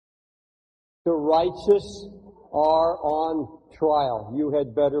The righteous are on trial. You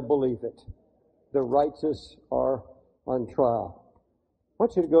had better believe it. The righteous are on trial. I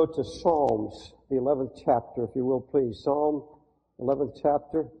want you to go to Psalms, the 11th chapter, if you will, please. Psalm 11th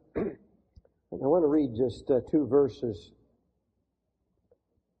chapter. And I want to read just two verses.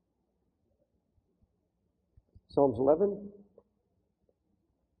 Psalms 11,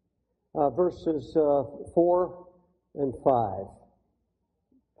 verses 4 and 5.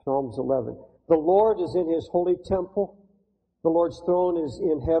 Psalms 11. The Lord is in his holy temple. The Lord's throne is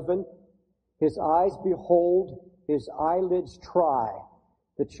in heaven. His eyes behold, his eyelids try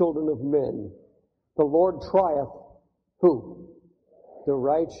the children of men. The Lord trieth who? The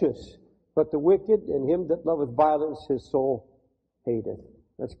righteous. But the wicked and him that loveth violence his soul hateth.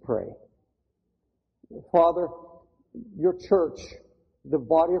 Let's pray. Father, your church, the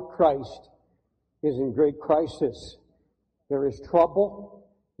body of Christ, is in great crisis. There is trouble.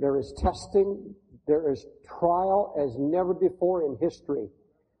 There is testing. There is trial as never before in history.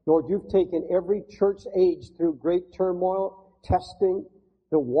 Lord, you've taken every church age through great turmoil, testing.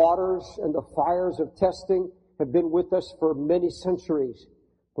 The waters and the fires of testing have been with us for many centuries.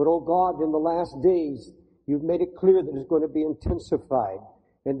 But, oh God, in the last days, you've made it clear that it's going to be intensified.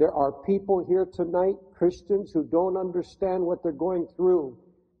 And there are people here tonight, Christians, who don't understand what they're going through.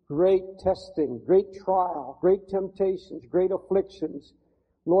 Great testing, great trial, great temptations, great afflictions.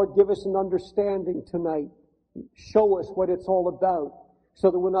 Lord, give us an understanding tonight. Show us what it's all about so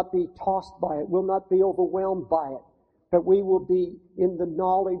that we'll not be tossed by it. We'll not be overwhelmed by it. That we will be in the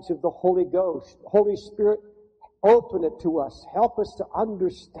knowledge of the Holy Ghost. Holy Spirit, open it to us. Help us to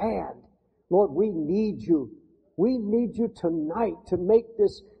understand. Lord, we need you. We need you tonight to make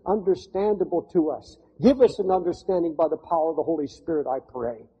this understandable to us. Give us an understanding by the power of the Holy Spirit, I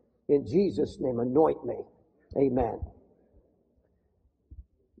pray. In Jesus' name, anoint me. Amen.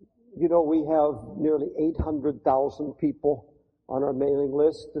 You know, we have nearly 800,000 people on our mailing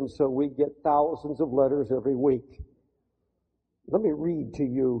list, and so we get thousands of letters every week. Let me read to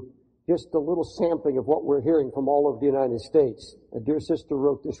you just a little sampling of what we're hearing from all over the United States. A dear sister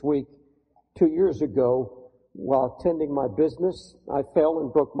wrote this week, 2 years ago, while tending my business, I fell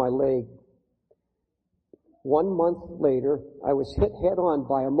and broke my leg. 1 month later, I was hit head-on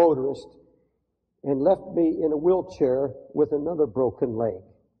by a motorist and left me in a wheelchair with another broken leg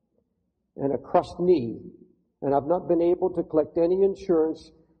and a crushed knee. And I've not been able to collect any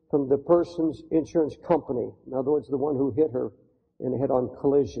insurance from the person's insurance company. In other words, the one who hit her in a head-on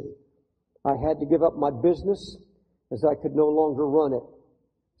collision. I had to give up my business as I could no longer run it.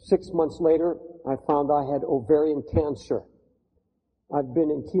 6 months later, I found I had ovarian cancer. I've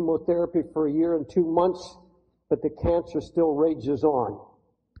been in chemotherapy for 1 year and 2 months, but the cancer still rages on.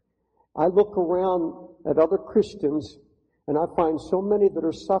 I look around at other Christians, and I find so many that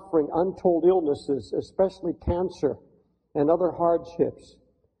are suffering untold illnesses, especially cancer and other hardships.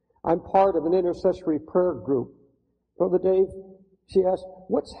 I'm part of an intercessory prayer group. Brother Dave, she asked,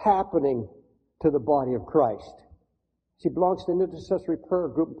 what's happening to the body of Christ? She belongs to an intercessory prayer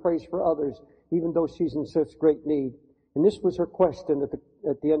group and prays for others, even though she's in such great need. And this was her question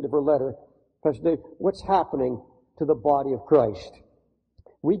at the end of her letter. Pastor Dave, what's happening to the body of Christ?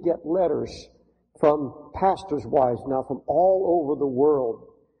 We get letters from pastors' wives now from all over the world.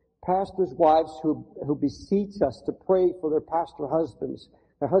 Pastors' wives who beseech us to pray for their pastor husbands.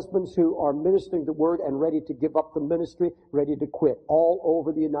 Their husbands who are ministering the word and ready to give up the ministry, ready to quit, all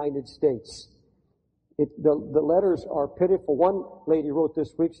over the United States. The letters are pitiful. One lady wrote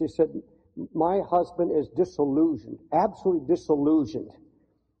this week, she said, my husband is disillusioned, absolutely disillusioned.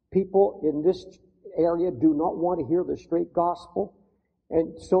 People in this area do not want to hear the straight gospel.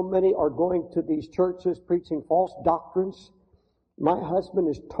 And so many are going to these churches preaching false doctrines. My husband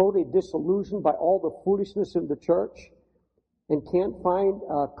is totally disillusioned by all the foolishness in the church and can't find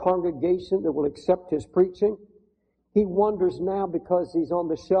a congregation that will accept his preaching. He wonders now, because he's on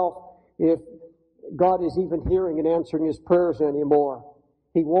the shelf, if God is even hearing and answering his prayers anymore.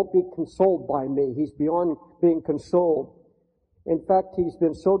 He won't be consoled by me. He's beyond being consoled. In fact, he's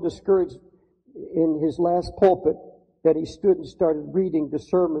been so discouraged in his last pulpit that he stood and started reading the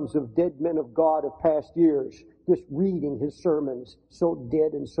sermons of dead men of God of past years. Just reading his sermons. So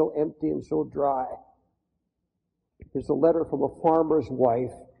dead and so empty and so dry. There's a letter from a farmer's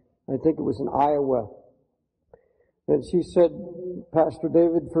wife. I think it was in Iowa. And she said, Pastor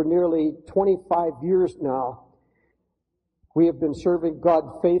David, for nearly 25 years now, we have been serving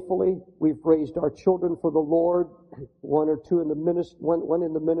God faithfully. We've raised our children for the Lord. One or two in the ministry, one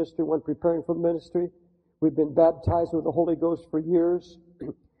in the ministry, one preparing for the ministry. We've been baptized with the Holy Ghost for years.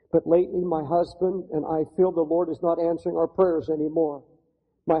 But lately, my husband and I feel the Lord is not answering our prayers anymore.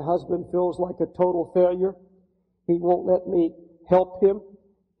 My husband feels like a total failure. He won't let me help him.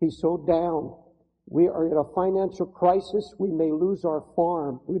 He's so down. We are in a financial crisis. We may lose our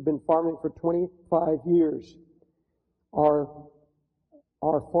farm. We've been farming for 25 years. Our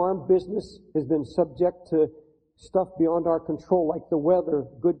farm business has been subject to stuff beyond our control, like the weather,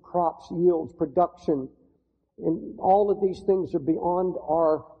 good crops, yields, production. And all of these things are beyond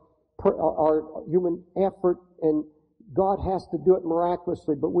our human effort, and God has to do it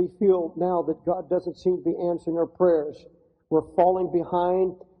miraculously. But we feel now that God doesn't seem to be answering our prayers. We're falling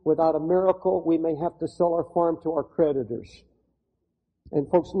behind. Without a miracle, we may have to sell our farm to our creditors. And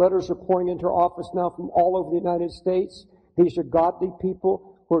folks, letters are pouring into our office now from all over the United States. These are godly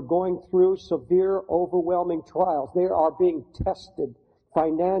people who are going through severe, overwhelming trials. They are being tested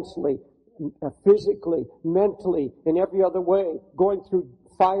financially, physically, mentally, in every other way, going through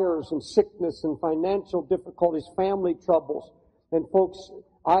fires and sickness and financial difficulties, family troubles. And folks,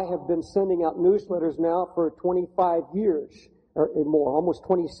 I have been sending out newsletters now for 25 years or more, almost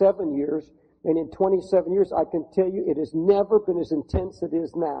 27 years. And in 27 years, I can tell you it has never been as intense as it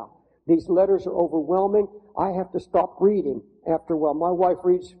is now. These letters are overwhelming. I have to stop reading after a while. My wife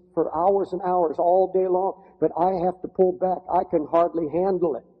reads for hours and hours all day long, but I have to pull back. I can hardly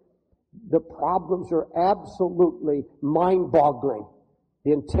handle it. The problems are absolutely mind-boggling.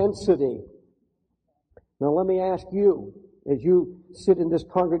 The intensity. Now let me ask you, as you sit in this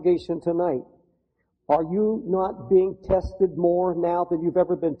congregation tonight, are you not being tested more now than you've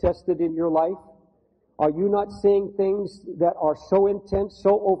ever been tested in your life? Are you not seeing things that are so intense,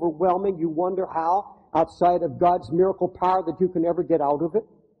 so overwhelming, you wonder how, outside of God's miracle power, that you can ever get out of it?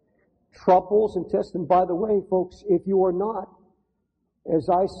 Troubles and tests. And by the way, folks, if you are not, as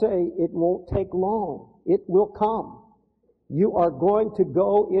I say, it won't take long. It will come. You are going to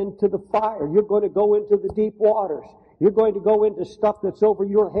go into the fire. You're going to go into the deep waters. You're going to go into stuff that's over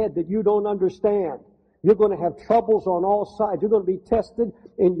your head that you don't understand. You're going to have troubles on all sides. You're going to be tested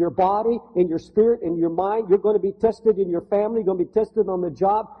in your body, in your spirit, in your mind. You're going to be tested in your family. You're going to be tested on the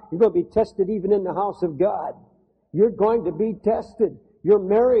job. You're going to be tested even in the house of God. You're going to be tested. Your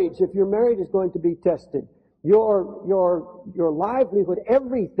marriage, if you're married, is going to be tested. Your livelihood,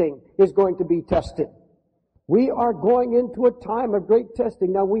 everything is going to be tested. We are going into a time of great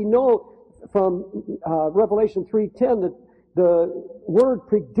testing. Now we know from Revelation 3:10 that the Word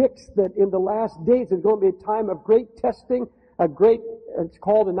predicts that in the last days there's going to be a time of great testing, it's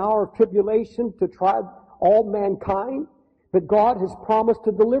called an hour of tribulation to try all mankind. But God has promised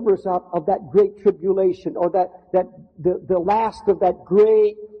to deliver us out of that great tribulation, or the last of that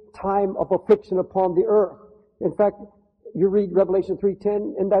great time of affliction upon the earth. In fact, you read Revelation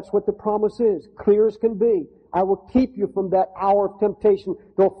 3:10, and that's what the promise is, clear as can be. I will keep you from that hour of temptation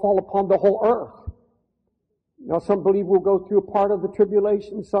that will fall upon the whole earth. Now, some believe we'll go through a part of the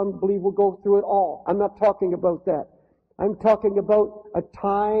tribulation. Some believe we'll go through it all. I'm not talking about that. I'm talking about a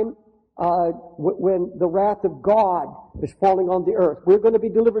time when the wrath of God is falling on the earth. We're going to be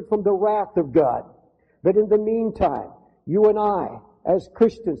delivered from the wrath of God. But in the meantime, you and I, as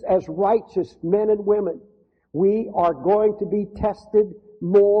Christians, as righteous men and women, we are going to be tested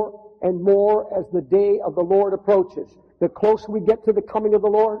more and more as the day of the Lord approaches. The closer we get to the coming of the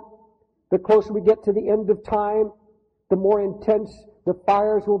Lord, the closer we get to the end of time, the more intense the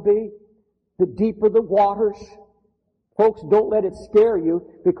fires will be, the deeper the waters. Folks, don't let it scare you,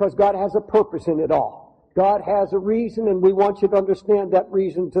 because God has a purpose in it all. God has a reason, and we want you to understand that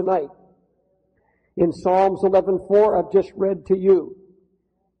reason tonight. In Psalms 11:4, I've just read to you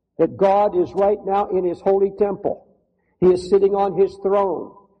that God is right now in His holy temple. He is sitting on His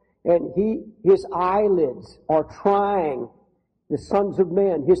throne, and His eyelids are trying. The sons of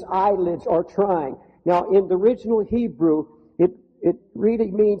men, His eyelids are trying. Now, in the original Hebrew, it really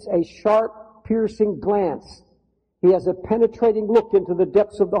means a sharp, piercing glance. He has a penetrating look into the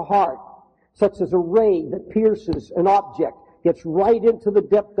depths of the heart, such as a ray that pierces an object, gets right into the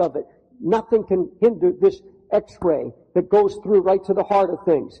depth of it. Nothing can hinder this X-ray that goes through right to the heart of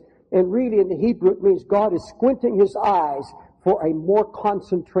things. And really, in the Hebrew, it means God is squinting His eyes for a more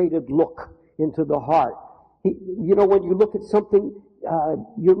concentrated look into the heart. You know, when you look at something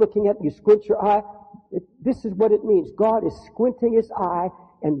you're looking at, you squint your eye. This is what it means. God is squinting His eye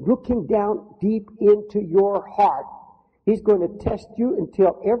and looking down deep into your heart. He's going to test you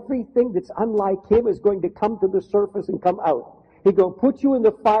until everything that's unlike Him is going to come to the surface and come out. He's going to put you in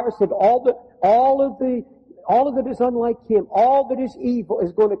the fire so that all of that is unlike Him, all that is evil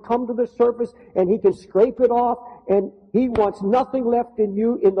is going to come to the surface, and He can scrape it off, and He wants nothing left in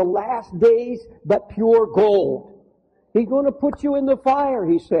you in the last days but pure gold. He's going to put you in the fire,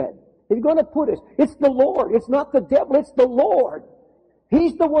 He said. He's going to put us. It's the Lord. It's not the devil. It's the Lord.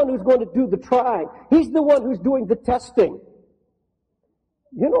 He's the one who's going to do the trying. He's the one who's doing the testing.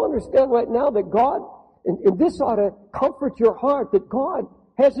 You don't understand right now that God, and this ought to comfort your heart, that God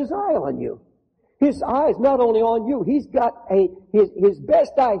has His eye on you. His eye is not only on you, He's got his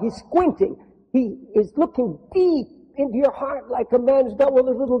best eye. He's squinting. He is looking deep into your heart like a man who's got one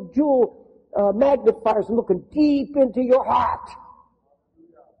of those little jewel magnifiers and looking deep into your heart.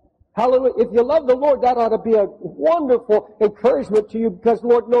 Hallelujah. If you love the Lord, that ought to be a wonderful encouragement to you, because the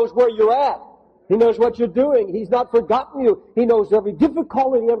Lord knows where you're at. He knows what you're doing. He's not forgotten you. He knows every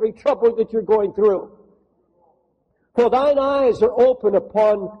difficulty, every trouble that you're going through. For thine eyes are open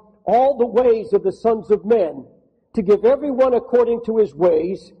upon all the ways of the sons of men, to give every one according to his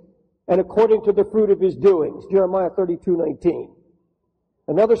ways and according to the fruit of his doings. Jeremiah 32:19.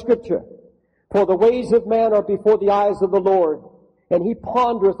 Another scripture. For the ways of man are before the eyes of the Lord, and He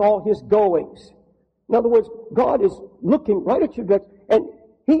pondereth all His goings. In other words, God is looking right at you, and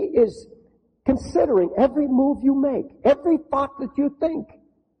He is considering every move you make, every thought that you think.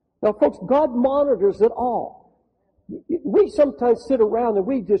 Now, folks, God monitors it all. We sometimes sit around and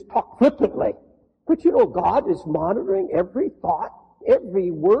we just talk flippantly. But you know, God is monitoring every thought,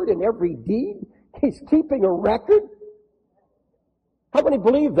 every word, and every deed. He's keeping a record. How many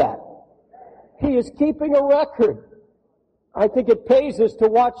believe that? He is keeping a record. I think it pays us to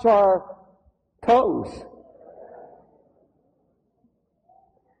watch our tongues.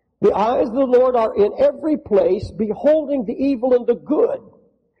 The eyes of the Lord are in every place, beholding the evil and the good.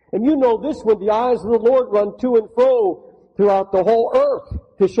 And you know this, when the eyes of the Lord run to and fro throughout the whole earth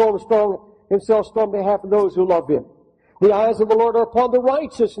to show Himself strong on behalf of those who love Him. The eyes of the Lord are upon the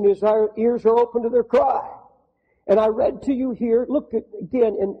righteous, and His ears are open to their cry. And I read to you here, look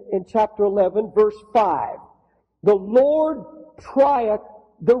again in chapter 11, verse 5. The Lord trieth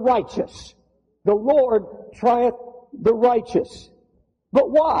the righteous. The Lord trieth the righteous.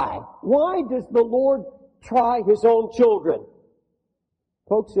 But why? Why does the Lord try His own children?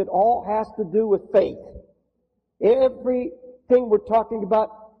 Folks, it all has to do with faith. Everything we're talking about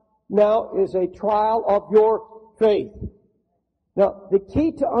now is a trial of your faith. Now, the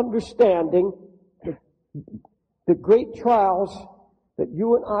key to understanding the great trials that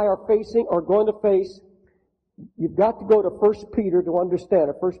you and I are facing, are going to face, you've got to go to 1 Peter to understand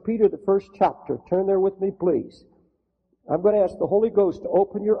it. 1 Peter, the first chapter. Turn there with me, please. I'm going to ask the Holy Ghost to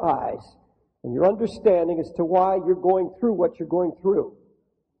open your eyes and your understanding as to why you're going through what you're going through.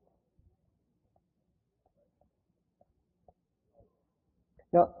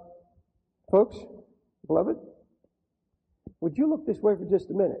 Now, folks, beloved, would you look this way for just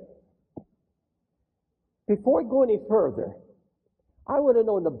a minute? Before I go any further, I want to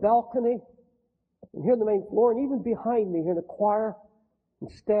know in the balcony, and here on the main floor, and even behind me here in the choir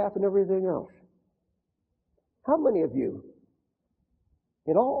and staff and everything else, how many of you,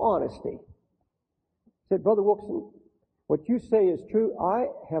 in all honesty, said, Brother Wilkerson, what you say is true. I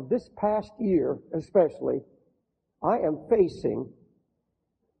have this past year, especially, I am facing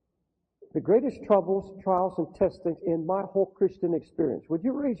the greatest troubles, trials, and testings in my whole Christian experience. Would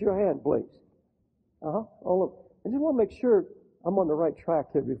you raise your hand, please? Oh, look. I just want to make sure I'm on the right track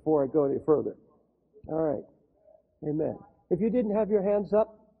here before I go any further. All right. Amen. If you didn't have your hands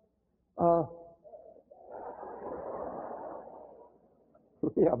up,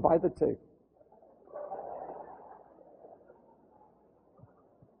 yeah, by the tape.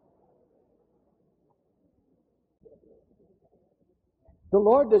 The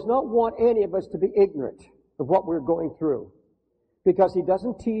Lord does not want any of us to be ignorant of what we're going through, because He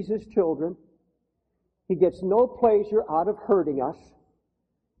doesn't tease His children. He gets no pleasure out of hurting us,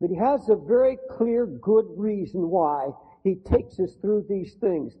 but He has a very clear, good reason why He takes us through these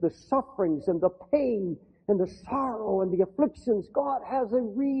things. The sufferings and the pain and the sorrow and the afflictions, God has a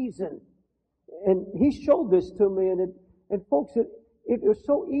reason. And He showed this to me, and folks, it is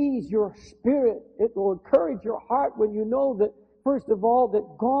so ease your spirit. It will encourage your heart when you know that, first of all,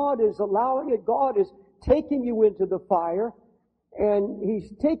 that God is allowing it. God is taking you into the fire, and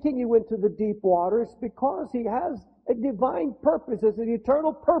He's taking you into the deep waters because He has a divine purpose. There's an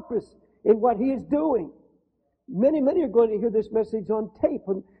eternal purpose in what He is doing. Many are going to hear this message on tape,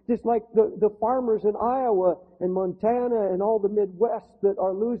 and just like the farmers in Iowa and Montana and all the Midwest that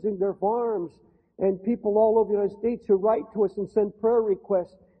are losing their farms, and people all over the United States who write to us and send prayer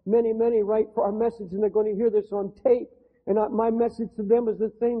requests. Many write for our message, and they're going to hear this on tape. And my message to them is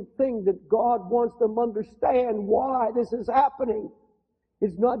the same thing, that God wants them to understand why this is happening.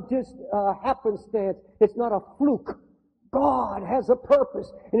 It's not just happenstance. It's not a fluke. God has a purpose.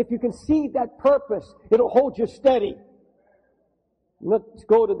 And if you can see that purpose, it'll hold you steady. Let's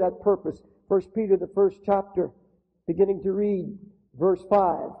go to that purpose. 1 Peter, the first chapter, beginning to read Verse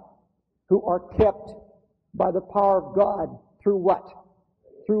 5, who are kept by the power of God through what?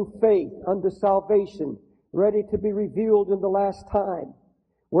 Through faith unto salvation, ready to be revealed in the last time,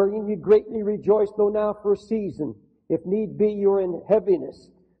 wherein you greatly rejoice, though now for a season, if need be, you are in heaviness,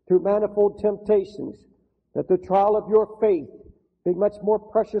 through manifold temptations, that the trial of your faith, being much more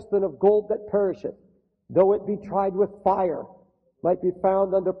precious than of gold that perisheth, though it be tried with fire, might be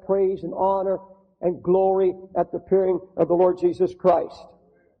found unto praise and honor and glory at the appearing of the Lord Jesus Christ.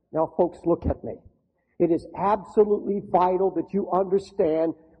 Now, folks, look at me. It is absolutely vital that you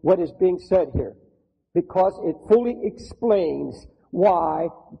understand what is being said here, because it fully explains why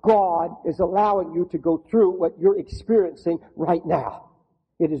God is allowing you to go through what you're experiencing right now.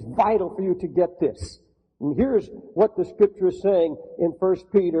 It is vital for you to get this. And here's what the Scripture is saying in 1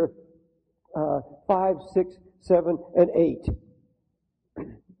 Peter 5, 6, 7, and 8.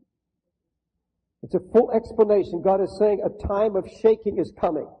 It's a full explanation. God is saying a time of shaking is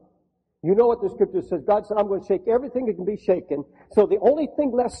coming. You know what the Scripture says. God said, I'm going to shake everything that can be shaken. So the only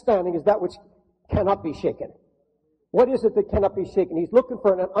thing left standing is that which cannot be shaken. What is it that cannot be shaken? He's looking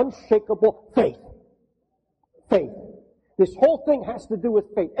for an unshakable faith. Faith. This whole thing has to do with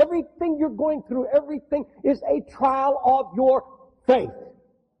faith. Everything you're going through, everything is a trial of your faith.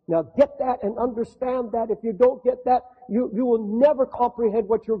 Now get that and understand that. If you don't get that, you will never comprehend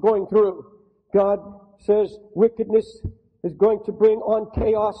what you're going through. God says wickedness is going to bring on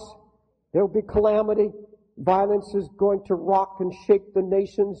chaos. There will be calamity. Violence is going to rock and shake the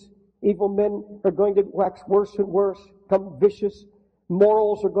nations. Evil men are going to wax worse and worse, become vicious.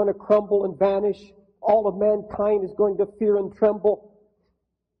 Morals are going to crumble and vanish. All of mankind is going to fear and tremble.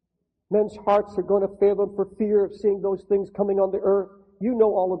 Men's hearts are going to fail them for fear of seeing those things coming on the earth. You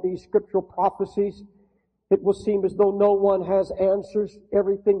know all of these scriptural prophecies. It will seem as though no one has answers.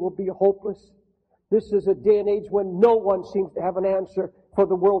 Everything will be hopeless. This is a day and age when no one seems to have an answer for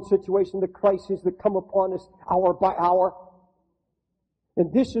the world situation, the crises that come upon us hour by hour.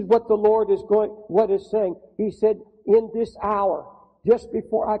 And this is what the Lord is saying. He said, in this hour, just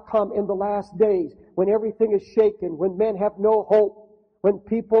before I come in the last days, when everything is shaken, when men have no hope, when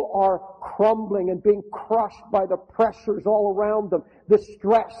people are crumbling and being crushed by the pressures all around them, the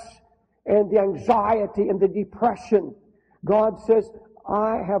stress and the anxiety and the depression, God says,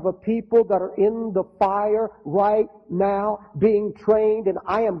 I have a people that are in the fire right now being trained, and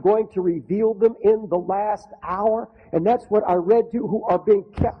I am going to reveal them in the last hour. And that's what I read to you, who are being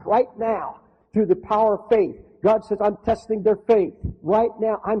kept right now through the power of faith. God says, I'm testing their faith. Right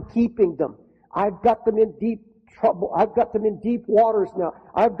now, I'm keeping them. I've got them in deep trouble. I've got them in deep waters now.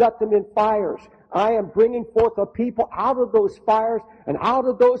 I've got them in fires. I am bringing forth a people out of those fires and out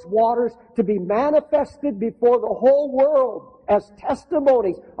of those waters to be manifested before the whole world as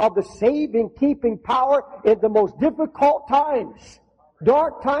testimonies of the saving, keeping power in the most difficult times.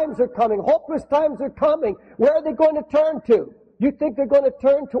 Dark times are coming. Hopeless times are coming. Where are they going to turn to? You think they're going to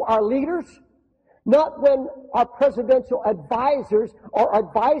turn to our leaders? Not when our presidential advisors are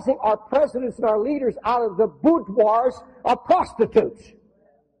advising our presidents and our leaders out of the boudoirs of prostitutes.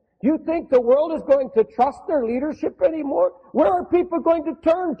 You think the world is going to trust their leadership anymore? Where are people going to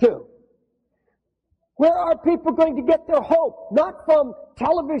turn to? Where are people going to get their hope? Not from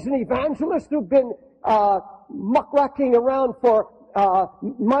television evangelists who've been muckraking around for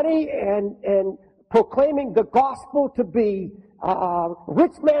money and proclaiming the gospel to be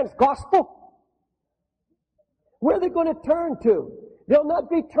rich man's gospel. Where are they going to turn to? They'll not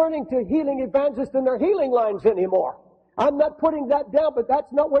be turning to healing evangelists in their healing lines anymore. I'm not putting that down, but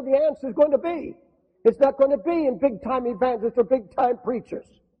that's not where the answer is going to be. It's not going to be in big-time evangelists or big-time preachers.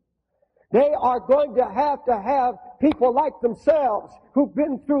 They are going to have people like themselves who've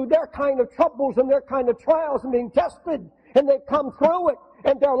been through their kind of troubles and their kind of trials and being tested, and they've come through it,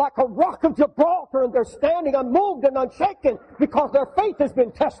 and they're like a rock of Gibraltar, and they're standing unmoved and unshaken because their faith has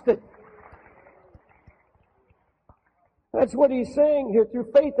been tested. That's what he's saying here,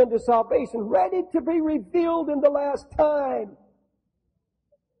 through faith unto salvation, ready to be revealed in the last time.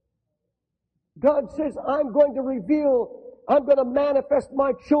 God says, I'm going to manifest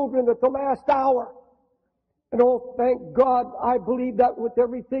my children at the last hour. And oh, thank God, I believe that with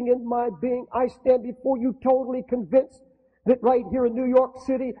everything in my being. I stand before you totally convinced that right here in New York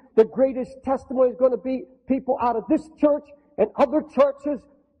City, the greatest testimony is going to be people out of this church and other churches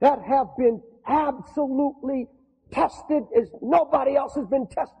that have been absolutely tested as nobody else has been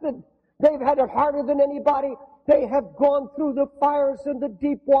tested. They've had it harder than anybody. They have gone through the fires and the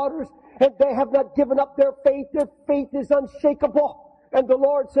deep waters, and they have not given up their faith. Their faith is unshakable. And the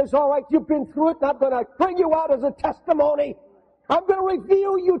Lord says, all right, you've been through it, and I'm going to bring you out as a testimony I'm going to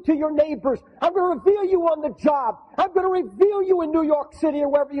reveal you to your neighbors. I'm going to reveal you on the job. I'm going to reveal you in New York City or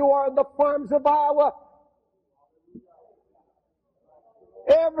wherever you are in the farms of Iowa.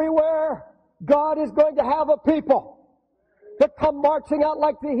 Everywhere, God is going to have a people that come marching out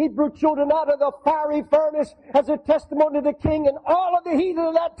like the Hebrew children out of the fiery furnace as a testimony to the king. And all of the heathen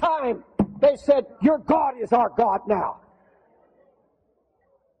of that time, they said, your God is our God now.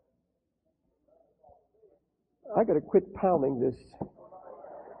 I got to quit pounding this.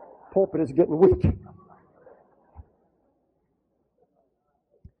 Pulpit is getting weak.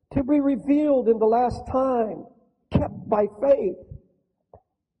 To be revealed in the last time, kept by faith.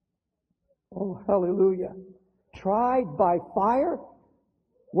 Oh, hallelujah. Tried by fire,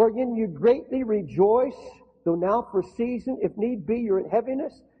 wherein you greatly rejoice, though now for a season, if need be, you're in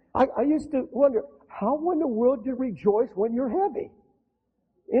heaviness. I used to wonder, how in the world do you rejoice when you're heavy?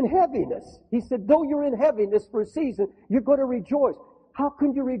 In heaviness. He said, though you're in heaviness for a season, you're going to rejoice. How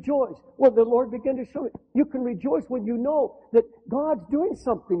can you rejoice? Well, the Lord began to show me. You can rejoice when you know that God's doing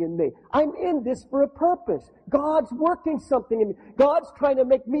something in me. I'm in this for a purpose. God's working something in me. God's trying to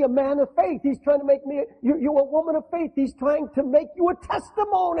make me a man of faith. He's trying to make me, you're a woman of faith. He's trying to make you a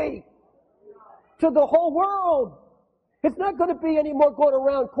testimony to the whole world. It's not going to be any more going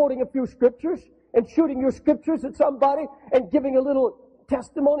around quoting a few scriptures and shooting your scriptures at somebody and giving a little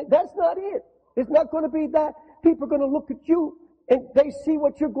testimony. That's not it. It's not going to be that. People are going to look at you and they see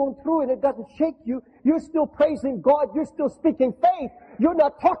what you're going through and it doesn't shake you. You're still praising God. You're still speaking faith. You're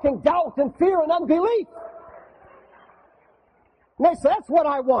not talking doubt and fear and unbelief. And they say, that's what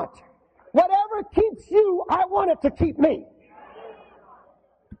I want. Whatever keeps you, I want it to keep me.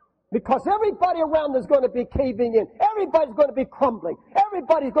 Because everybody around is going to be caving in. Everybody's going to be crumbling.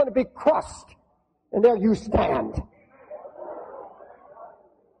 Everybody's going to be crushed. And there you stand.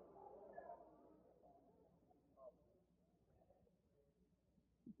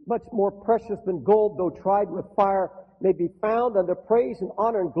 Much more precious than gold, though tried with fire, may be found unto praise and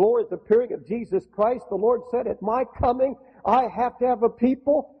honor and glory at the appearing of Jesus Christ. The Lord said, at my coming, I have to have a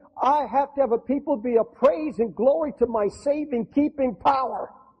people. I have to have a people be a praise and glory to my saving, keeping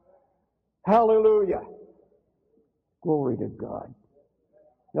power. Hallelujah. Glory to God.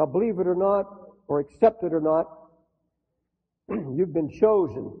 Now, believe it or not, or accept it or not, you've been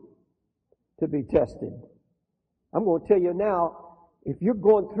chosen to be tested. I'm going to tell you now, if you're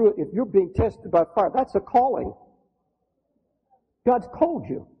going through it, if you're being tested by fire, that's a calling. God's called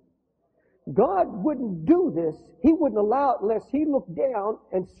you. God wouldn't do this. He wouldn't allow it unless He looked down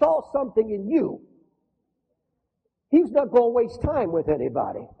and saw something in you. He's not going to waste time with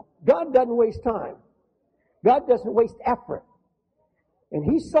anybody. God doesn't waste time. God doesn't waste effort.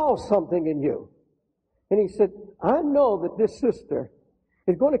 And He saw something in you. And He said, I know that this sister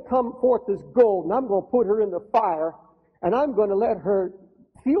is going to come forth as gold, and I'm going to put her in the fire, and I'm going to let her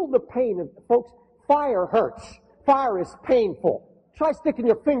feel the pain of, folks, fire hurts. Fire is painful. Try sticking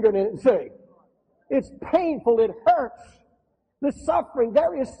your finger in it and say, it's painful, it hurts. The suffering,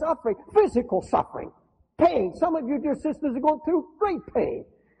 there is suffering, physical suffering, pain. Some of you dear sisters are going through great pain.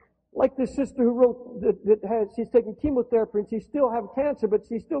 Like this sister who wrote she's taking chemotherapy and she still has cancer, but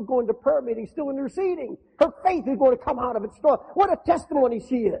she's still going to prayer meetings, still interceding. Her faith is going to come out of it strong. What a testimony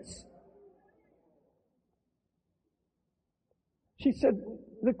she is. She said,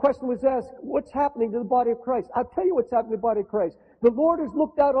 the question was asked, what's happening to the body of Christ? I'll tell you what's happening to the body of Christ. The Lord has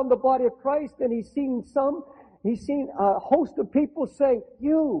looked out on the body of Christ and He's seen a host of people saying,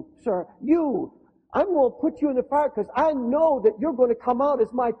 you, sir, you, I'm going to put you in the fire because I know that you're going to come out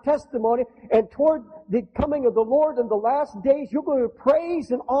as my testimony, and toward the coming of the Lord in the last days, you're going to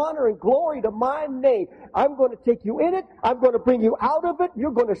praise and honor and glory to my name. I'm going to take you in it. I'm going to bring you out of it.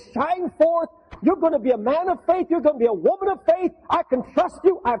 You're going to shine forth. You're going to be a man of faith. You're going to be a woman of faith. I can trust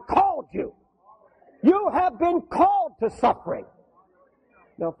you. I've called you. You have been called to suffering.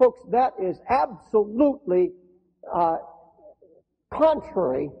 Now, folks, that is absolutely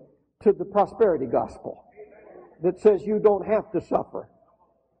contrary to the prosperity gospel that says you don't have to suffer.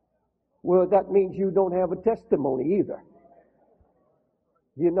 Well, that means you don't have a testimony either.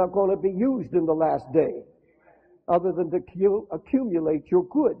 You're not going to be used in the last day other than to accumulate your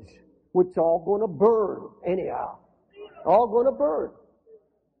goods, which are all going to burn anyhow. All going to burn.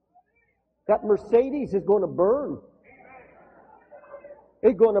 That Mercedes is going to burn.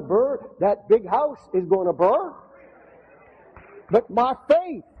 It's going to burn. That big house is going to burn. But my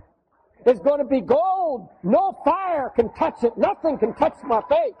faith is going to be gold. No fire can touch it. Nothing can touch my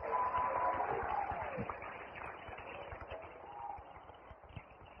faith.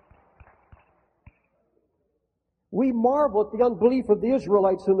 We marvel at the unbelief of the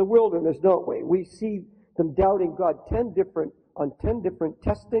Israelites in the wilderness, don't we? We see them doubting God 10 different on 10 different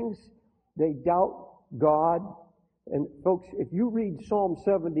testings. They doubt God. And folks, if you read Psalm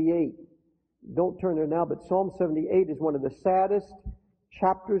 78, don't turn there now, but Psalm 78 is one of the saddest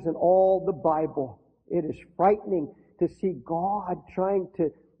chapters in all the Bible. It is frightening to see God trying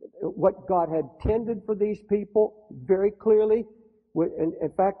to, what God had intended for these people very clearly.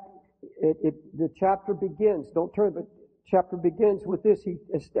 In fact, the chapter begins, don't turn, but chapter begins with this. He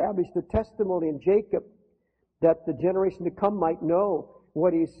established a testimony in Jacob that the generation to come might know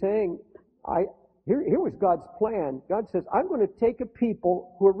what he's saying. Here was God's plan. God says, I'm going to take a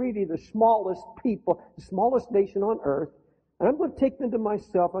people who are really the smallest people, the smallest nation on earth, and I'm going to take them to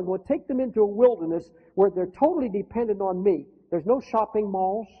myself. I'm going to take them into a wilderness where they're totally dependent on me. There's no shopping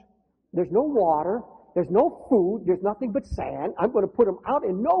malls. There's no water. There's no food. There's nothing but sand. I'm going to put them out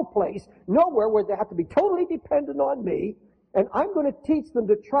in no place, nowhere where they have to be totally dependent on me. And I'm going to teach them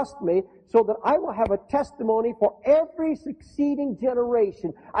to trust me so that I will have a testimony for every succeeding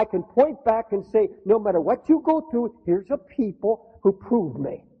generation. I can point back and say, no matter what you go through, here's a people who proved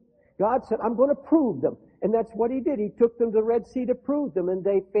me. God said, I'm going to prove them. And that's what he did. He took them to the Red Sea to prove them, and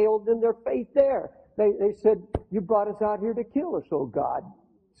they failed in their faith there. They said, you brought us out here to kill us, oh God.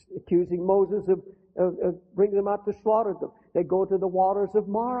 Accusing Moses of bringing them out to slaughter them. They go to the waters of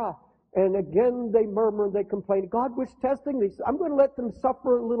Marah. And again, they murmur and they complain. God was testing these. I'm going to let them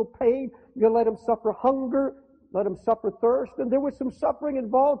suffer a little pain. I'm going to let them suffer hunger, let them suffer thirst. And there was some suffering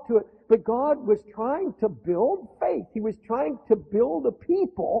involved to it. But God was trying to build faith. He was trying to build a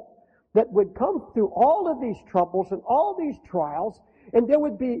people that would come through all of these troubles and all these trials. And there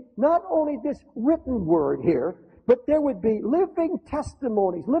would be not only this written word here, but there would be living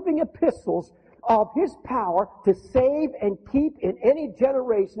testimonies, living epistles of His power to save and keep in any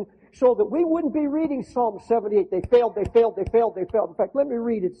generation, so that we wouldn't be reading Psalm 78. They failed, they failed, they failed, they failed. In fact, let me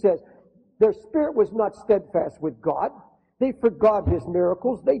read. It says, their spirit was not steadfast with God. They forgot His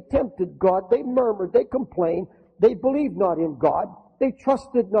miracles. They tempted God. They murmured. They complained. They believed not in God. They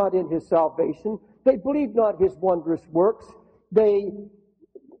trusted not in His salvation. They believed not His wondrous works. They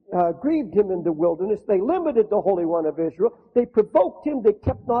grieved Him in the wilderness. They limited the Holy One of Israel. They provoked Him. They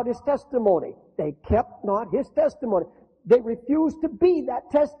kept not His testimony. They kept not His testimony. They refused to be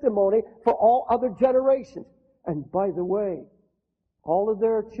that testimony for all other generations. And by the way, all of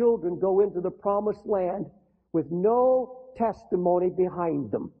their children go into the promised land with no testimony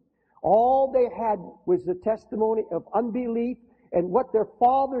behind them. All they had was the testimony of unbelief, and what their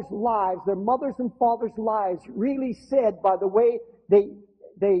fathers' lives, their mothers' and fathers' lives really said by the way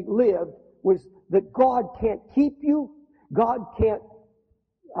they lived was that God can't keep you, God can't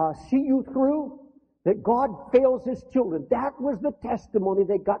see you through, that God fails His children. That was the testimony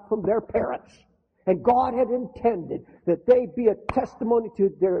they got from their parents. And God had intended that they be a testimony to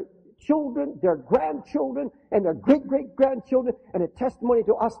their children, their grandchildren, and their great-great-grandchildren, and a testimony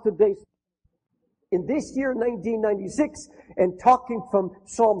to us today. In this year, 1996, and talking from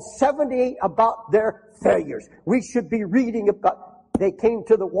Psalm 78 about their failures. We should be reading about, they came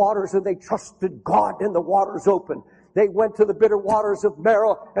to the waters and they trusted God and the waters opened. They went to the bitter waters of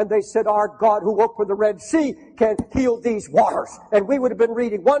Marah and they said, our God who opened the Red Sea can heal these waters. And we would have been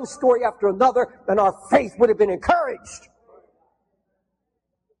reading one story after another and our faith would have been encouraged.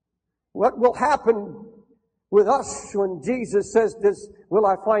 What will happen with us when Jesus says this, will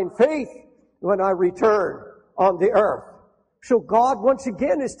I find faith when I return on the earth? So God once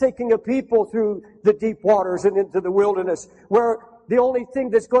again is taking a people through the deep waters and into the wilderness where the only thing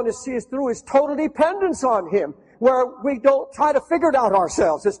that's going to see us through is total dependence on Him. Where we don't try to figure it out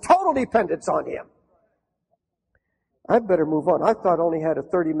ourselves. It's total dependence on Him. I better move on. I thought I only had a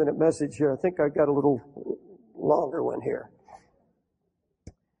 30-minute message here. I think I got a little longer one here.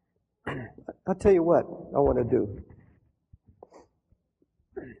 I'll tell you what I want to do.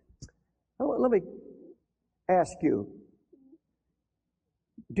 Let me ask you.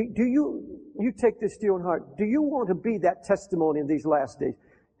 Do you take this to your own heart? Do you want to be that testimony in these last days?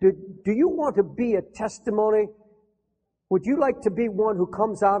 Do you want to be a testimony? Would you like to be one who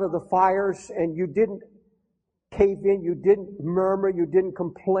comes out of the fires and you didn't cave in, you didn't murmur, you didn't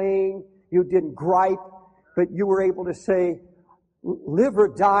complain, you didn't gripe, but you were able to say, live or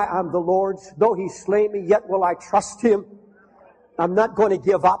die, I'm the Lord's. Though He slay me, yet will I trust Him. I'm not going to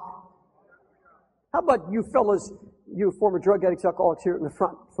give up. How about you fellas, you former drug addicts, alcoholics here in the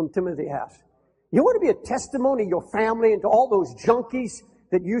front from Timothy House? You want to be a testimony to your family and to all those junkies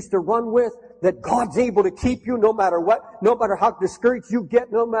that you used to run with, that God's able to keep you no matter what, no matter how discouraged you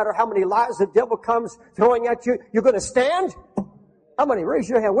get, no matter how many lies the devil comes throwing at you, you're going to stand? How many? Raise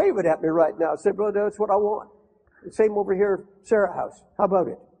your hand, wave it at me right now. Say, brother, that's what I want. Same over here, Sarah House. How about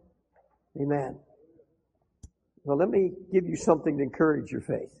it? Amen. Well, let me give you something to encourage your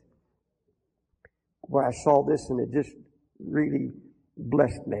faith. Where I saw this and it just really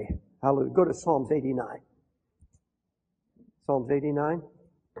blessed me. Hallelujah. Go to Psalms 89. Psalms 89.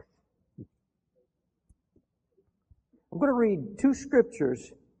 I'm going to read two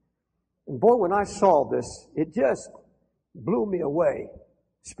scriptures. And boy, when I saw this, it just blew me away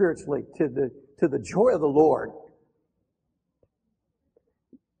spiritually to the joy of the Lord.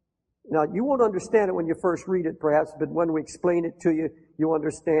 Now, you won't understand it when you first read it, perhaps, but when we explain it to you, you'll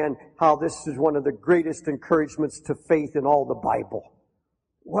understand how this is one of the greatest encouragements to faith in all the Bible.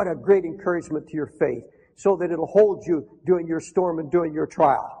 What a great encouragement to your faith, so that it'll hold you during your storm and during your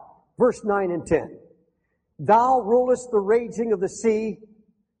trial. Verse 9 and 10. Thou rulest the raging of the sea,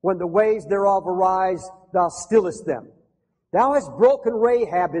 when the waves thereof arise, thou stillest them. Thou hast broken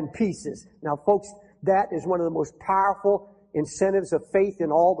Rahab in pieces. Now, folks, that is one of the most powerful incentives of faith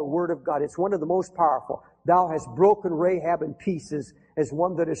in all the Word of God. It's one of the most powerful. Thou hast broken Rahab in pieces as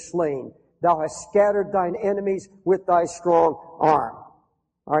one that is slain. Thou hast scattered thine enemies with thy strong arm.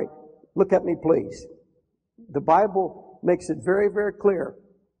 All right, look at me, please. The Bible makes it very, very clear.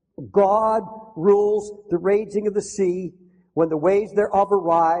 God rules the raging of the sea. When the waves thereof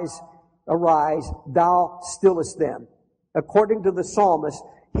arise, thou stillest them. According to the psalmist,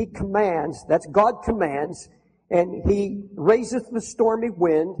 he commands, that's God commands, and he raiseth the stormy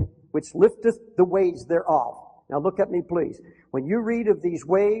wind, which lifteth the waves thereof. Now look at me, please. When you read of these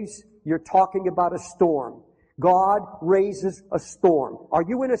waves, you're talking about a storm. God raises a storm. Are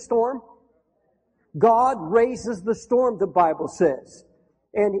you in a storm? God raises the storm, the Bible says.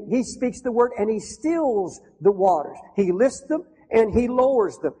 And he speaks the word and he stills the waters. He lifts them and he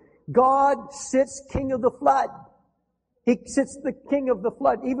lowers them. God sits king of the flood. He sits the king of the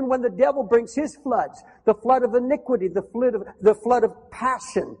flood. Even when the devil brings his floods, the flood of iniquity, the flood of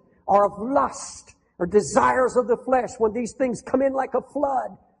passion, or of lust, or desires of the flesh, when these things come in like a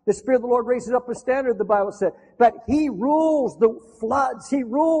flood, the Spirit of the Lord raises up a standard, the Bible said. But he rules the floods. He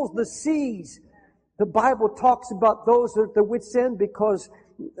rules the seas. The Bible talks about those at the wit's end because,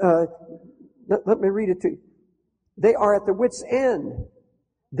 let me read it to you. They are at the wit's end.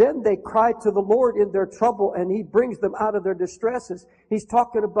 Then they cry to the Lord in their trouble, and he brings them out of their distresses. He's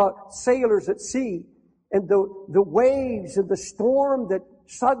talking about sailors at sea and the waves and the storm that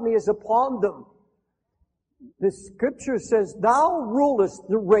suddenly is upon them. The scripture says, thou rulest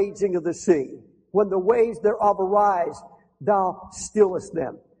the raging of the sea. When the waves thereof arise, thou stillest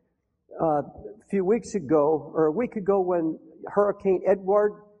them. A few weeks ago, or a week ago, when Hurricane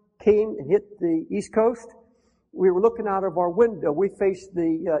Edward came and hit the East Coast, we were looking out of our window. We faced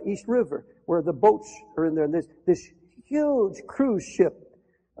the East River, where the boats are in there. And this huge cruise ship.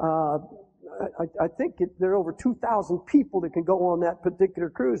 I think there are over 2,000 people that can go on that particular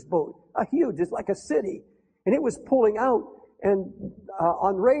cruise boat. Huge, it's like a city. And it was pulling out. And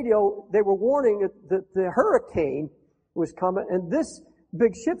on radio, they were warning that the hurricane was coming. And this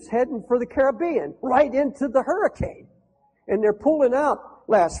big ship's heading for the Caribbean, right into the hurricane. And they're pulling out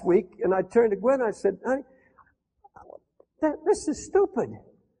last week. And I turned to Gwen and I said, honey, this is stupid.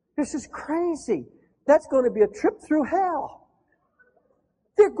 This is crazy. That's going to be a trip through hell.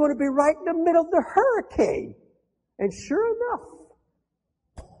 They're going to be right in the middle of the hurricane. And sure enough,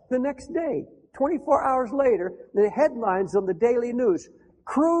 the next day, 24 hours later, the headlines on the daily news,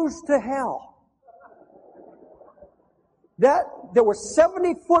 cruise to hell. There were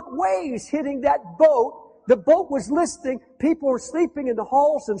 70-foot waves hitting that boat. The boat was listing. People were sleeping in the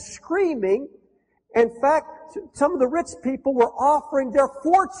halls and screaming. In fact, some of the rich people were offering their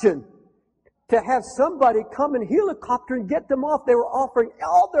fortune to have somebody come in helicopter and get them off. They were offering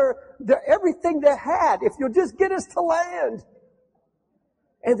all their everything they had, if you'll just get us to land.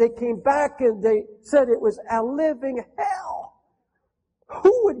 And they came back and they said it was a living hell.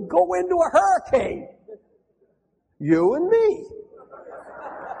 Who would go into a hurricane? You and me.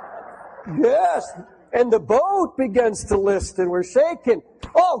 Yes. And the boat begins to list and we're shaking.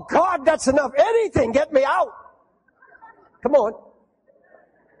 Oh God, that's enough. Anything, get me out. Come on.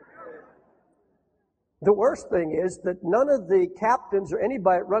 The worst thing is that none of the captains or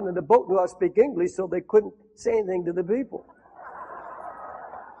anybody running the boat knew how to speak English, so they couldn't say anything to the people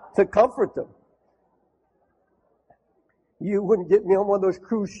to comfort them. You wouldn't get me on one of those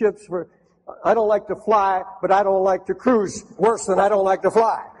cruise ships where I don't like to fly, but I don't like to cruise worse than I don't like to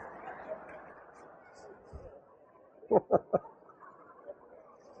fly.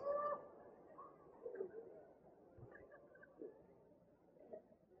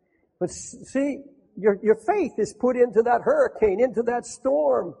 But see, your faith is put into that hurricane, into that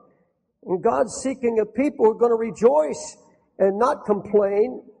storm. And God's seeking a people who are going to rejoice and not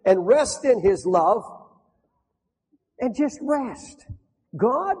complain and rest in His love. and just rest.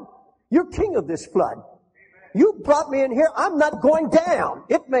 God, you're king of this flood. You brought me in here. I'm not going down.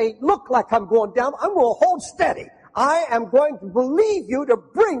 It may look like I'm going down. I'm going to hold steady. I am going to believe you to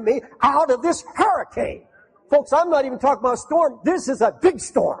bring me out of this hurricane. Folks, I'm not even talking about a storm. This is a big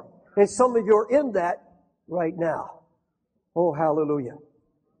storm. And some of you are in that right now. Oh, hallelujah.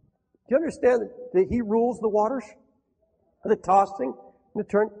 Do you understand that He rules the waters? The tossing, the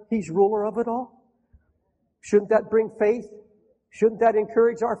turn. He's ruler of it all. Shouldn't that bring faith? Shouldn't that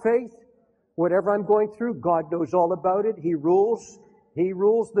encourage our faith? Whatever I'm going through, God knows all about it. He rules. He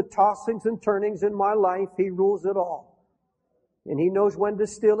rules the tossings and turnings in my life. He rules it all. And He knows when to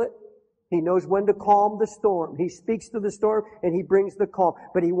still it. He knows when to calm the storm. He speaks to the storm and He brings the calm.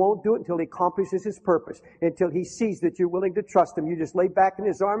 But He won't do it until He accomplishes His purpose. Until He sees that you're willing to trust Him. You just lay back in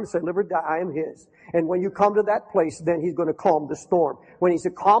His arms and say, live or die, I am His. And when you come to that place, then He's going to calm the storm. When He's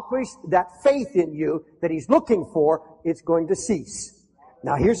accomplished that faith in you that He's looking for, it's going to cease.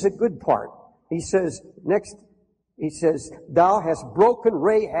 Now here's the good part. He says, thou hast broken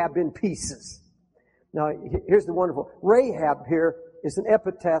Rahab in pieces. Now, here's the wonderful. Rahab here is an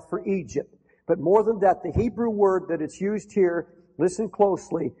epithet for Egypt. But more than that, the Hebrew word that it's used here, listen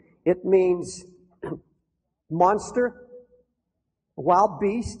closely, it means monster, wild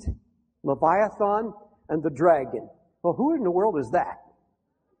beast, Leviathan, and the dragon. Well, who in the world is that?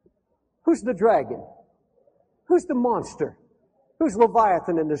 Who's the dragon? Who's the monster? Who's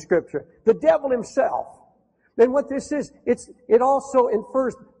Leviathan in the Scripture? The devil himself. And what this is, it also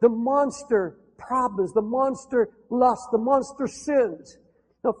infers the monster problems, the monster lust, the monster sins.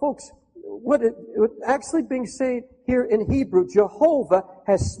 Now, folks, what actually being said here in Hebrew, Jehovah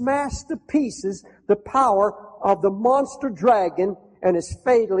has smashed to pieces the power of the monster dragon and has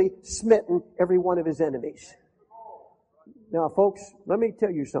fatally smitten every one of his enemies. Now, folks, let me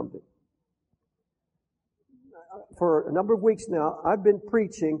tell you something. For a number of weeks now, I've been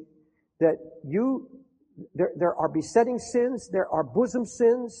preaching that there are besetting sins, there are bosom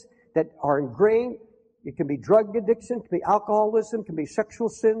sins that are ingrained. It can be drug addiction, it can be alcoholism, it can be sexual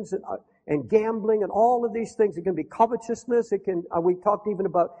sins and gambling and all of these things. It can be covetousness. It can. We talked even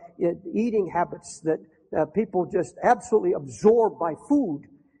about eating habits that people just absolutely absorbed by food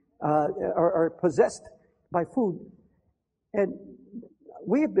or possessed by food. And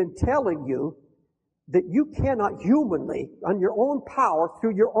we have been telling you that you cannot humanly, on your own power,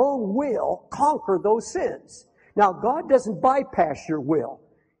 through your own will, conquer those sins. Now, God doesn't bypass your will.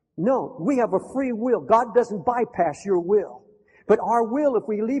 No, we have a free will. God doesn't bypass your will. But our will, if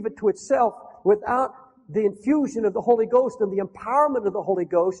we leave it to itself without the infusion of the Holy Ghost and the empowerment of the Holy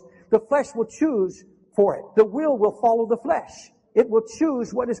Ghost, the flesh will choose for it. The will follow the flesh. It will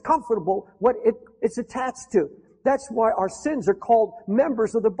choose what is comfortable, what it's attached to. That's why our sins are called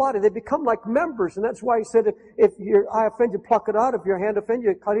members of the body. They become like members. And that's why He said, if your eye offend you, pluck it out. If your hand offend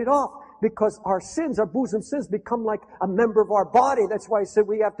you, cut it off. Because our sins, our bosom sins, become like a member of our body. That's why He said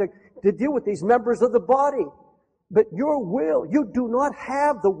we have to deal with these members of the body. But your will, you do not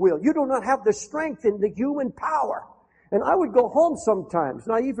have the will. You do not have the strength in the human power. And I would go home sometimes,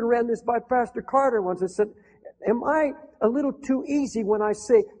 and I even ran this by Pastor Carter once. I said, am I a little too easy when I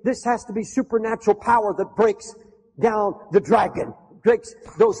say this has to be supernatural power that breaks down the dragon, breaks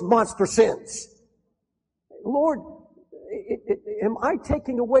those monster sins? Lord, am I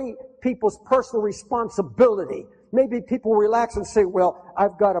taking away people's personal responsibility? Maybe people relax and say, well,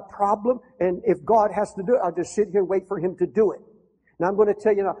 I've got a problem, and if God has to do it, I'll just sit here and wait for Him to do it. Now, I'm going to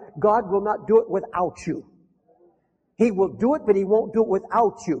tell you now, God will not do it without you. He will do it, but He won't do it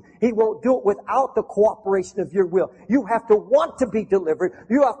without you. He won't do it without the cooperation of your will. You have to want to be delivered.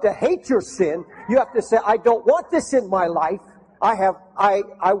 You have to hate your sin. You have to say, I don't want this in my life. I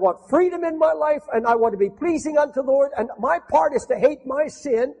want freedom in my life, and I want to be pleasing unto the Lord. And my part is to hate my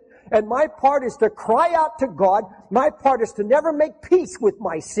sin, and my part is to cry out to God. My part is to never make peace with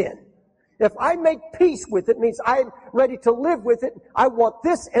my sin. If I make peace with it, means I'm ready to live with it. I want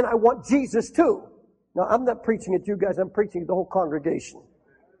this, and I want Jesus too. Now, I'm not preaching at you guys. I'm preaching to the whole congregation.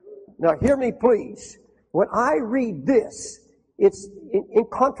 Now, hear me, please. When I read this, it's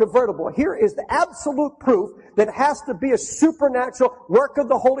incontrovertible. Here is the absolute proof that it has to be a supernatural work of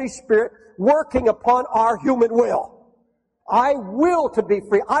the Holy Spirit working upon our human will. I will to be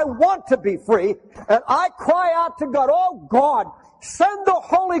free. I want to be free. And I cry out to God, oh God, send the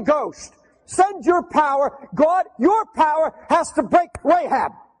Holy Ghost. Send your power. God, your power has to break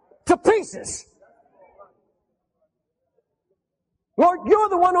Rahab to pieces. Lord, you're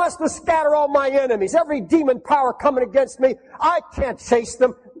the one who has to scatter all my enemies. Every demon power coming against me, I can't chase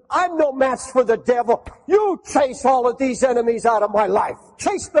them. I'm no match for the devil. You chase all of these enemies out of my life.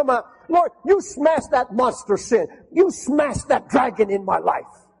 Chase them out. Lord, you smash that monster sin. You smash that dragon in my life.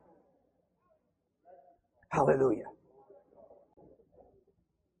 Hallelujah.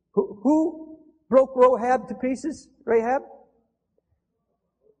 Who broke Rahab to pieces? Rahab?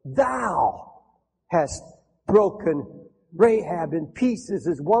 Thou hast broken Rahab in pieces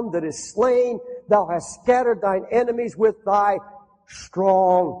as one that is slain. Thou hast scattered thine enemies with thy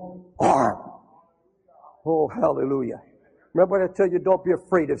strong arm. Oh, hallelujah. Remember what I tell you, don't be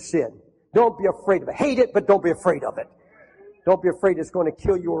afraid of sin. Don't be afraid of it. Hate it, but don't be afraid of it. Don't be afraid it's going to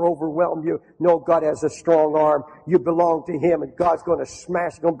kill you or overwhelm you. No, God has a strong arm. You belong to Him, and God's going to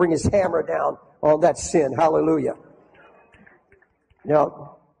smash, going to bring His hammer down on that sin. Hallelujah.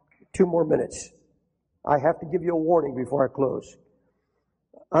 Now, 2 more minutes. I have to give you a warning before I close.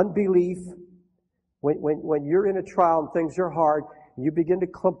 Unbelief, when you're in a trial and things are hard, you begin to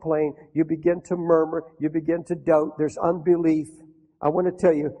complain, you begin to murmur, you begin to doubt, there's unbelief. I want to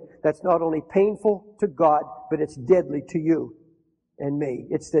tell you, that's not only painful to God, but it's deadly to you and me.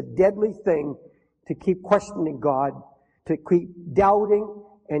 It's the deadly thing to keep questioning God, to keep doubting,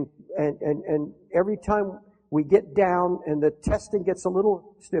 and every time we get down and the testing gets a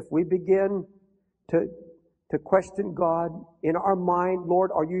little stiff, we begin to question God in our mind.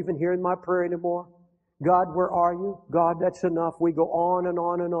 Lord, are you even hearing my prayer anymore? God, where are you? God, that's enough. We go on and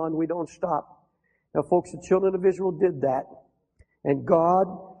on and on. We don't stop. Now, folks, the children of Israel did that. And God,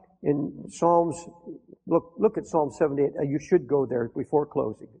 in Psalms, look at Psalm 78. You should go there before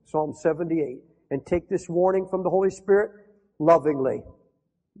closing. Psalm 78. And take this warning from the Holy Spirit lovingly.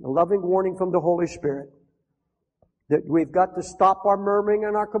 A loving warning from the Holy Spirit. That we've got to stop our murmuring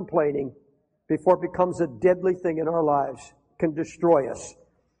and our complaining before it becomes a deadly thing in our lives. It can destroy us.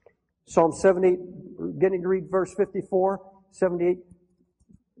 Psalm 78, beginning to read verse 54. 78,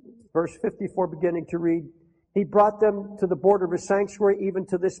 verse 54, beginning to read. He brought them to the border of His sanctuary, even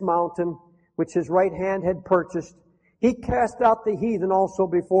to this mountain, which His right hand had purchased. He cast out the heathen also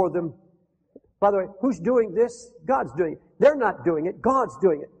before them. By the way, who's doing this? God's doing it. They're not doing it. God's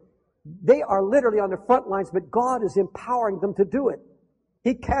doing it. They are literally on the front lines, but God is empowering them to do it.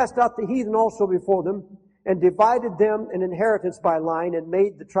 He cast out the heathen also before them, and divided them an inheritance by line, and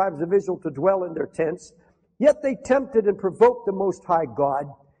made the tribes of Israel to dwell in their tents. Yet they tempted and provoked the Most High God.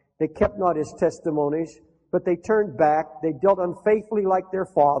 They kept not His testimonies, but they turned back. They dealt unfaithfully like their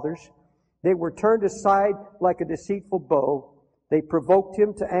fathers. They were turned aside like a deceitful bow. They provoked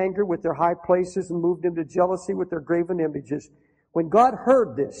Him to anger with their high places, and moved Him to jealousy with their graven images. When God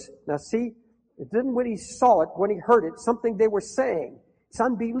heard this, now see, it didn't when He saw it, when He heard it, something they were saying. It's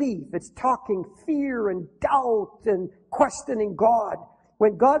unbelief. It's talking fear and doubt and questioning God.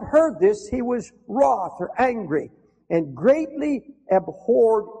 When God heard this, He was wroth or angry and greatly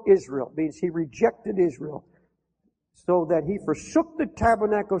abhorred Israel. Means He rejected Israel. So that He forsook the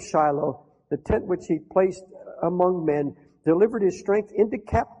tabernacle of Shiloh, the tent which He placed among men, delivered His strength into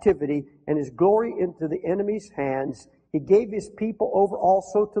captivity and His glory into the enemy's hands. He gave His people over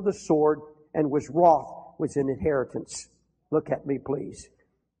also to the sword, and was wroth with an inheritance. Look at me, please.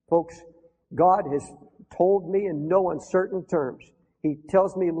 Folks, God has told me in no uncertain terms. He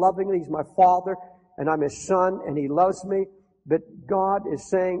tells me lovingly He's my Father, and I'm His Son, and He loves me. But God is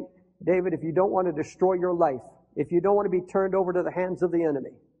saying, David, if you don't want to destroy your life, if you don't want to be turned over to the hands of the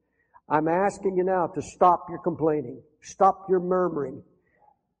enemy, I'm asking you now to stop your complaining. Stop your murmuring.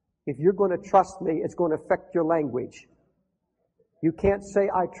 If you're going to trust me, it's going to affect your language. You can't say,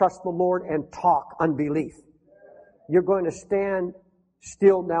 I trust the Lord, and talk unbelief. You're going to stand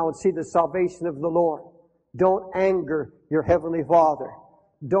still now and see the salvation of the Lord. Don't anger your Heavenly Father.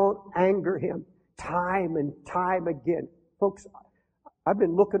 Don't anger Him time and time again. Folks, I've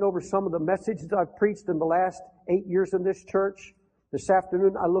been looking over some of the messages I've preached in the last 8 years in this church. This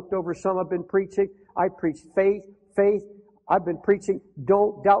afternoon, I looked over some I've been preaching. I preached faith. I've been preaching,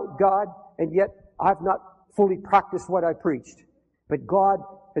 don't doubt God, and yet I've not fully practiced what I preached. But God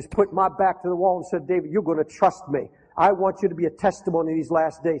has put my back to the wall and said, David, you're going to trust me. I want you to be a testimony these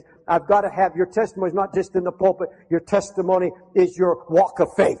last days. I've got to have your testimony, not just in the pulpit. Your testimony is your walk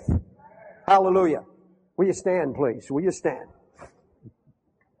of faith. Hallelujah. Will you stand, please? Will you stand?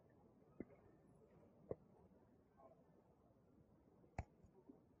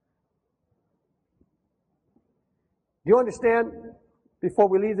 Do you understand, before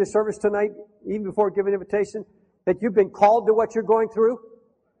we leave this service tonight, even before we give an invitation, that you've been called to what you're going through?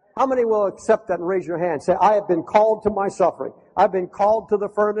 How many will accept that and raise your hand? Say, I have been called to my suffering. I've been called to the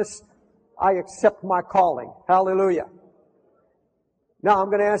furnace. I accept my calling. Hallelujah. Now I'm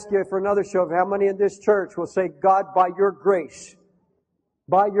going to ask you for another show of how many in this church will say, God, by your grace,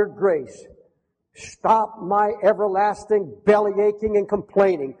 stop my everlasting belly aching and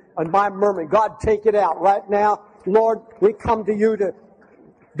complaining. and my murmuring. God, take it out right now. Lord, we come to you to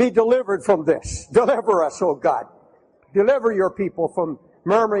be delivered from this. Deliver us, oh God. Deliver your people from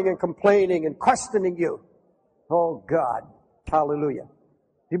murmuring and complaining and questioning you. Oh God. Hallelujah.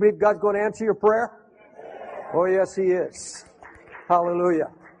 Do you believe God's going to answer your prayer? Oh yes, He is.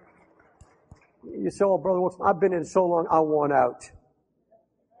 Hallelujah. You say, oh Brother Wilson, I've been in so long, I want out.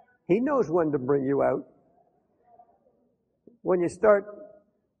 He knows when to bring you out. When you start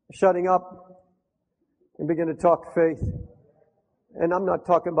shutting up and begin to talk faith, and I'm not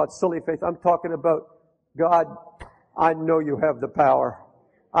talking about silly faith, I'm talking about, God, I know you have the power.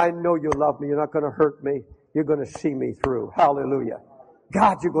 I know you love me. You're not going to hurt me. You're going to see me through. Hallelujah.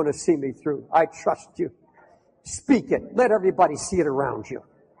 God, you're going to see me through. I trust you. Speak it. Let everybody see it around you.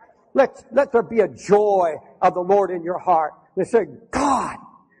 Let there be a joy of the Lord in your heart. They say, God,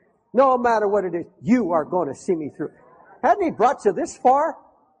 no matter what it is, you are going to see me through. Hasn't He brought you this far?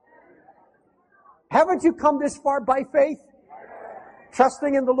 Haven't you come this far by faith?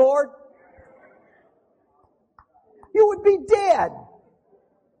 Trusting in the Lord? You would be dead.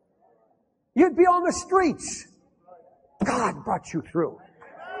 You'd be on the streets. God brought you through.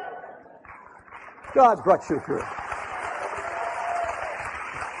 God brought you through.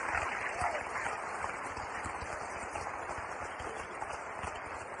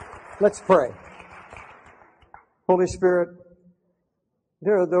 Let's pray. Holy Spirit,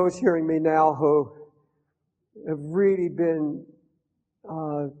 there are those hearing me now who have really been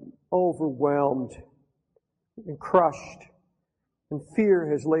overwhelmed and crushed, and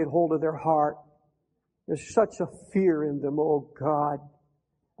fear has laid hold of their heart. There's such a fear in them, oh God.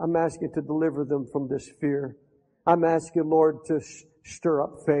 I'm asking you to deliver them from this fear. I'm asking you, Lord, to stir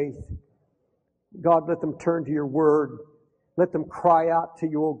up faith. God, let them turn to your word. Let them cry out to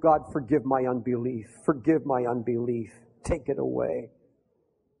you, oh God, forgive my unbelief. Forgive my unbelief. Take it away.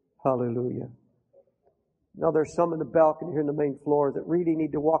 Hallelujah. Now there's some in the balcony here in the main floor that really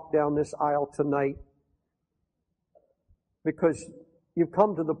need to walk down this aisle tonight, because you've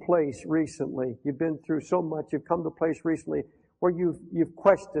come to the place recently. You've been through so much. You've come to a place recently where you've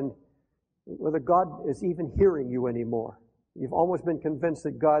questioned whether God is even hearing you anymore. You've almost been convinced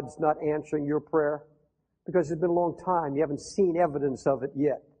that God's not answering your prayer because it's been a long time. You haven't seen evidence of it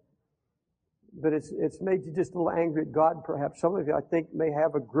yet. But it's made you just a little angry at God, perhaps. Some of you, I think, may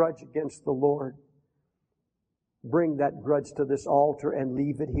have a grudge against the Lord. Bring that grudge to this altar and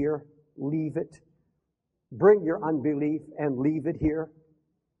leave it here. Leave it. Bring your unbelief and leave it here.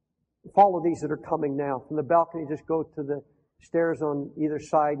 Follow these that are coming now. From the balcony, just go to the stairs on either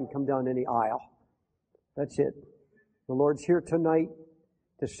side and come down any aisle. That's it. The Lord's here tonight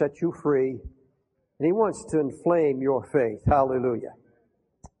to set you free, and He wants to inflame your faith. Hallelujah.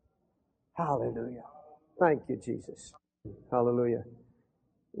 Hallelujah. Thank you, Jesus. Hallelujah.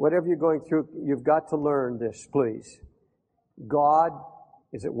 Whatever you're going through, you've got to learn this, please. God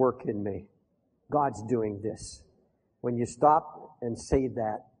is at work in me. God's doing this. When you stop and say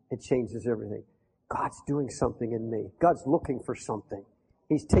that, it changes everything. God's doing something in me. God's looking for something.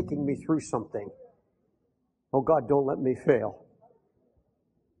 He's taking me through something. Oh God, don't let me fail.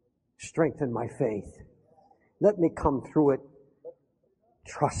 Strengthen my faith. Let me come through it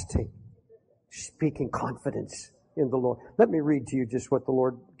trusting, speaking confidence in the Lord. Let me read to you just what the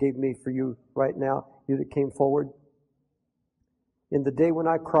Lord gave me for you right now, you that came forward. In the day when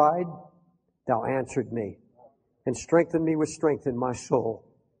I cried, Thou answered me, and strengthened me with strength in my soul.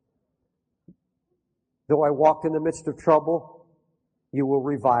 Though I walk in the midst of trouble, You will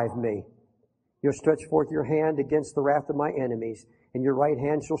revive me. You'll stretch forth Your hand against the wrath of my enemies, and Your right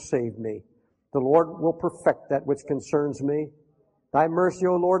hand shall save me. The Lord will perfect that which concerns me. Thy mercy,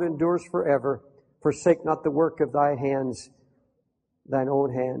 O Lord, endures forever. Forsake not the work of Thy hands, Thine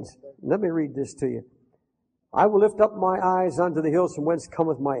own hands. Let me read this to you. I will lift up my eyes unto the hills, from whence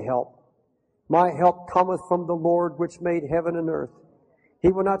cometh my help. My help cometh from the Lord, which made heaven and earth.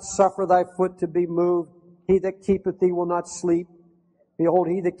 He will not suffer thy foot to be moved. He that keepeth thee will not sleep. Behold,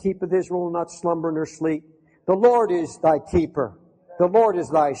 He that keepeth Israel will not slumber nor sleep. The Lord is thy keeper. The Lord is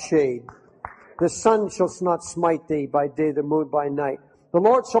thy shade. The sun shall not smite thee by day, the moon by night. The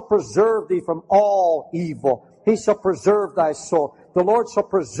Lord shall preserve thee from all evil. He shall preserve thy soul. The Lord shall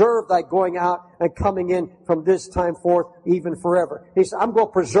preserve thy going out and coming in from this time forth, even forever. He said, I'm going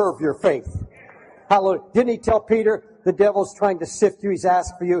to preserve your faith. Hallelujah. Didn't He tell Peter, the devil's trying to sift you, he's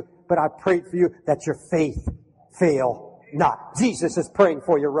asked for you, but I prayed for you that your faith fail not. Jesus is praying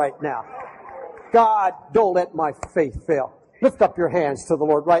for you right now. God, don't let my faith fail. Lift up your hands to the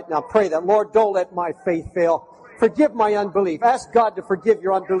Lord right now. Pray that, Lord, don't let my faith fail. Forgive my unbelief. Ask God to forgive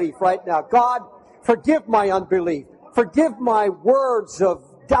your unbelief right now. God, forgive my unbelief. Forgive my words of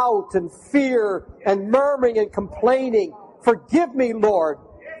doubt and fear and murmuring and complaining. Forgive me, Lord.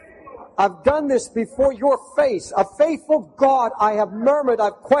 I've done this before your face. A faithful God, I have murmured,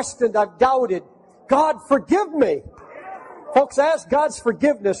 I've questioned, I've doubted. God, forgive me. Folks, ask God's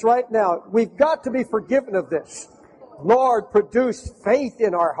forgiveness right now. We've got to be forgiven of this. Lord, produce faith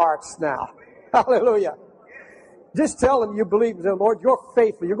in our hearts now. Hallelujah. Just tell Him you believe in Him. Lord, you're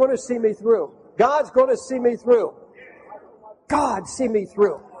faithful. You're going to see me through. God's going to see me through. God, see me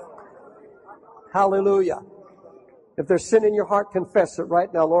through. Hallelujah. If there's sin in your heart, confess it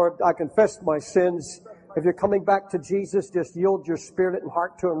right now. Lord, I confess my sins. If you're coming back to Jesus, just yield your spirit and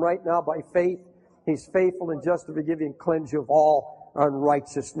heart to Him right now by faith. He's faithful and just to forgive you and cleanse you of all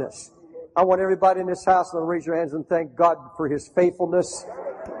unrighteousness. I want everybody in this house to raise your hands and thank God for His faithfulness.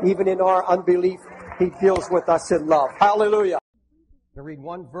 Even in our unbelief, He deals with us in love. Hallelujah. I'll read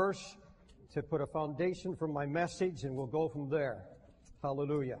one verse to put a foundation for my message, and we'll go from there.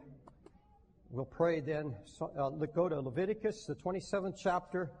 Hallelujah. We'll pray then. Go to Leviticus, the 27th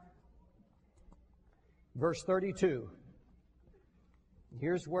chapter, verse 32.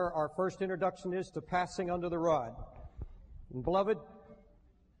 Here's where our first introduction is to passing under the rod. And beloved,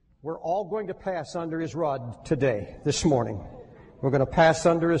 we're all going to pass under His rod today, this morning. We're going to pass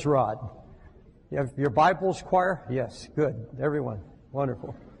under His rod. You have your Bibles, choir? Yes, good. Everyone.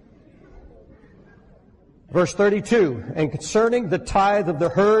 Wonderful. Verse 32, and concerning the tithe of the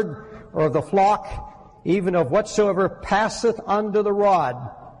herd or of the flock, even of whatsoever passeth under the rod,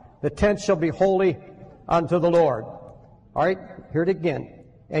 the tenth shall be holy unto the Lord. All right, hear it again.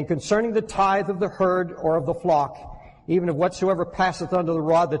 And concerning the tithe of the herd or of the flock, even of whatsoever passeth under the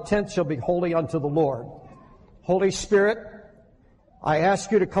rod, the tenth shall be holy unto the Lord. Holy Spirit, I ask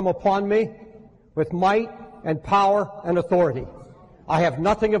you to come upon me with might and power and authority. I have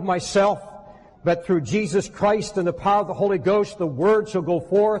nothing of myself, but through Jesus Christ and the power of the Holy Ghost, the word shall go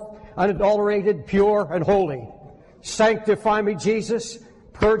forth, unadulterated, pure, and holy. Sanctify me, Jesus.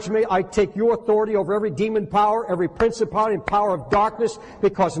 Purge me. I take your authority over every demon power, every principality and power of darkness,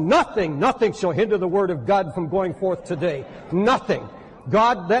 because nothing shall hinder the word of God from going forth today. Nothing.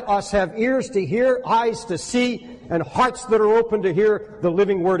 God, let us have ears to hear, eyes to see, and hearts that are open to hear the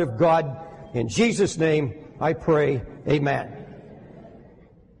living word of God. In Jesus' name, I pray. Amen.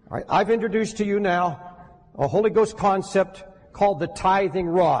 All right, I've introduced to you now a Holy Ghost concept called the tithing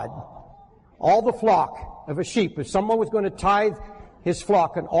rod. All the flock of a sheep, if someone was going to tithe his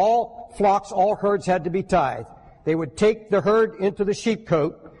flock, and all flocks, all herds had to be tithed, they would take the herd into the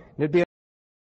sheepcote, and it'd be